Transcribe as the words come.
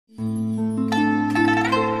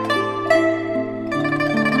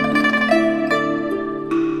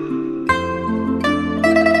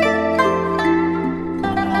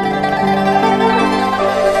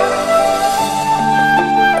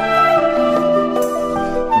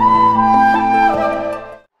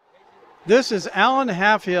This is Alan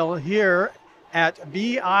Halfhill here at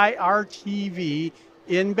BIRTV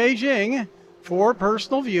in Beijing for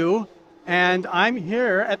Personal View, and I'm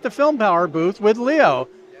here at the Filmpower booth with Leo.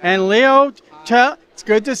 And Leo, it's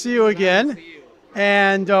good to see you again.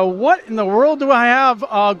 And what in the world do I have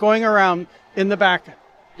going around in the back?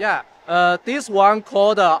 Yeah, this one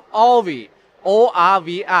called Orvi,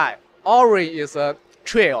 O-R-V-I. Orvi is a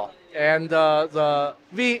trail, and the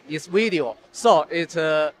V is video. So it's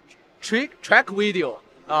a track video.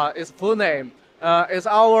 Its full name. It's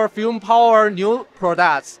our Filmpower new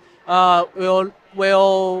products.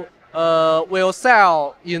 Will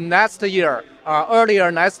sell in next year,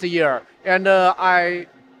 earlier next year. And I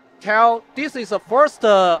tell this is the first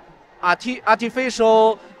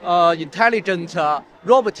artificial intelligent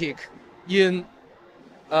robotic in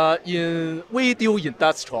video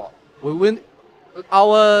industrial.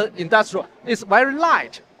 Our industrial is very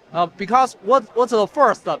light. Because what's the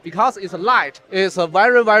first? Because it's light. It's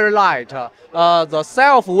very light. The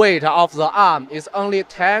self weight of the arm is only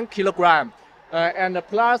 10 kilograms, and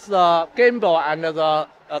plus the gimbal and the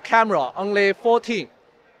camera only 14.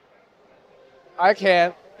 I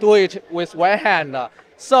can do it with one hand.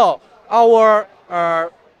 So our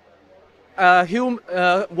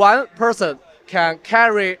one person can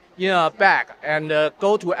carry in a bag and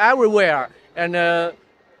go to everywhere. And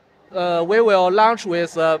we will launch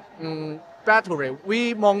with battery.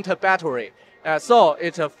 We mount a battery, so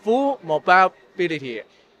it's a full mobility,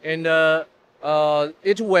 and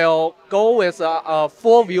it will go with a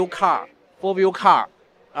four-wheel car.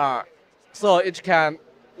 So it can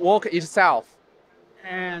walk itself.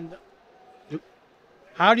 And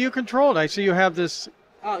how do you control it? I see you have this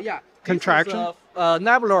contraction. This is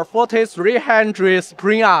Nebula 4300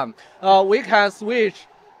 spring arm. We can switch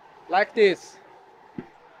like this.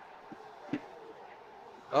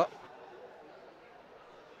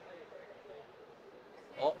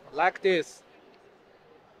 Like this.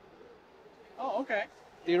 Oh, okay.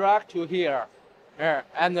 Direct to here,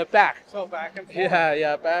 and the back. So back and forth.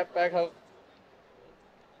 Yeah, back.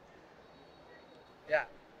 Yeah,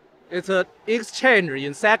 it's an exchange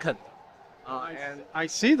in second. And I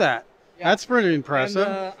see that. Yeah. That's pretty impressive.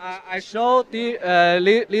 And, I show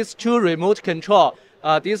these two remote control.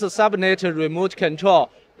 This is subnet remote control.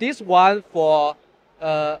 This one for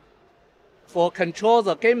control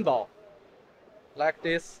the gimbal, like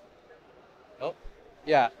this. Oh,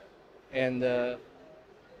 yeah, and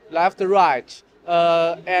left, right,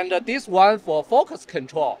 and this one for focus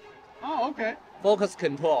control. Oh, okay. Focus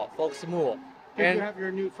control, focus move. And you have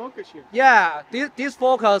your new focus here. Yeah, this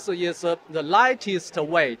focus is the lightest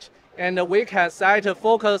weight, and we can set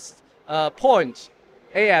focus point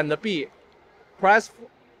A and B. Press.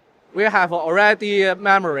 We have already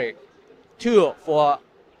memory 2 for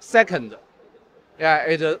second. Yeah,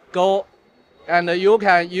 it go, and you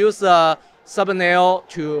can use a thumbnail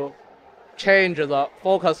to change the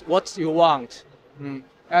focus what you want.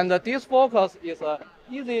 And this focus is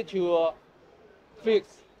easy to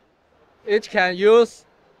fix. It can use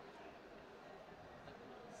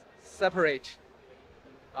separate.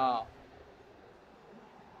 I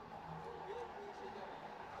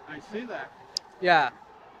see that. Yeah.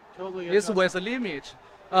 Totally. It's with limit.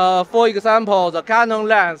 For example, the Canon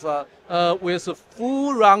lens with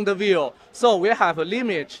full round view. So we have a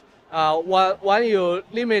limit. When you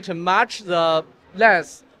limit much the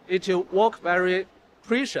lens, it will work very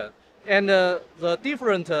precision. And the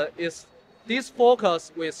difference is this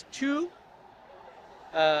focus with two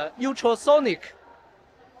ultrasonic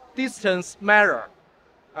distance measure.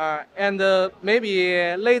 And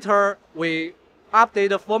maybe later we update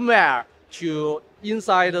the firmware to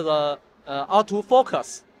inside the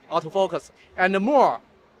autofocus, and more.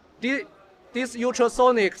 This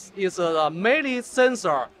ultrasonics is a mainly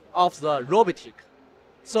sensor of the robotic,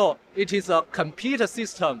 so it is a complete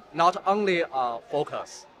system, not only a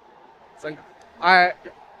focus.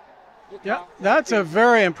 Yeah, that's a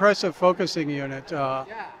very impressive focusing unit.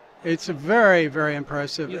 It's very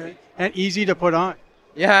impressive and easy to put on.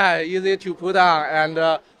 Yeah, easy to put on.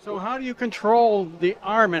 And so how do you control the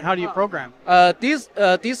arm and how do you program? This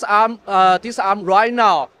arm right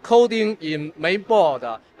now coding in main board.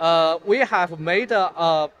 We have made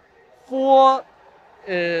a four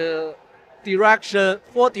direction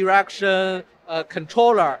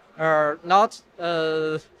controller. Not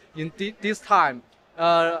in this time.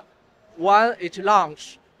 When it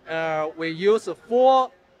launch, we use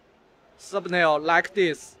 4 thumbnail like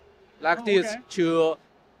this, to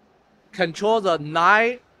control the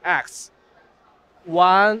 9x.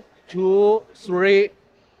 1, 2, 3,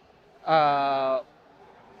 4,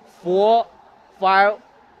 5,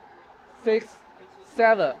 6,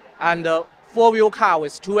 7, and four-wheel car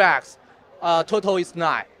with 2X. Total is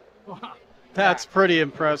 9. That's pretty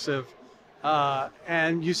impressive.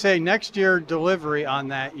 And you say next year delivery on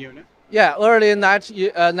that unit. Yeah, early next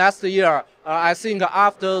year, I think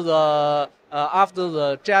after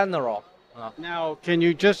the general. Now, can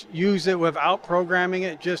you just use it without programming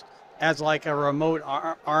it, just as like a remote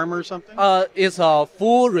arm or something? It's a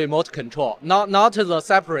full remote control, not the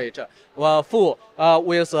separate. Full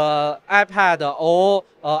with iPad or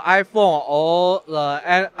iPhone or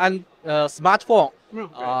smartphone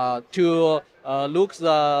to look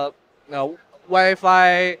the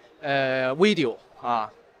Wi-Fi video.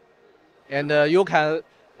 And you can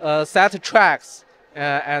set tracks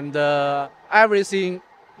and everything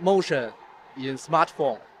motion in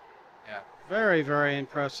smartphone. Yeah. Very, very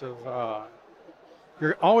impressive.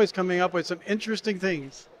 You're always coming up with some interesting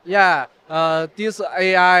things. Yeah, this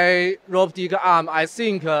AI robotic arm, I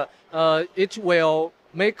think it will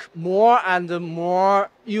make more and more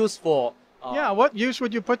useful. Yeah, what use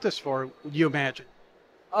would you put this for, would you imagine?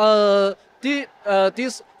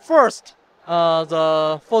 This first,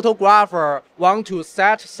 the photographer want to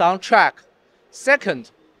set some track. Second,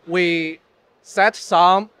 we set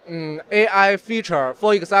some AI feature,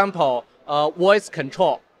 for example, voice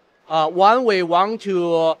control. One way want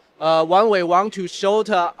to shoot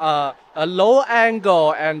a low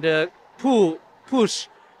angle and push.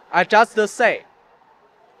 I just say,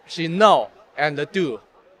 she know and do.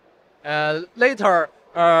 Later,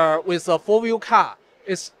 with a four-wheel car,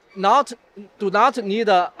 it's do not need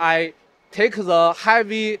I take the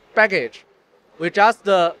heavy baggage. We just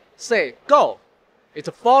say go. It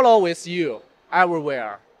follow with you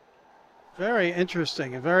everywhere. Very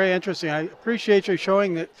interesting, very interesting. I appreciate you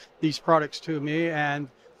showing these products to me. And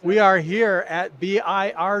we are here at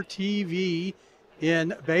BIRTV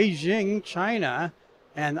in Beijing, China.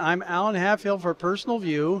 And I'm Alan Halfhill for Personal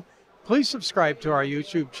View. Please subscribe to our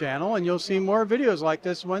YouTube channel and you'll see more videos like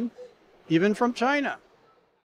this one, even from China.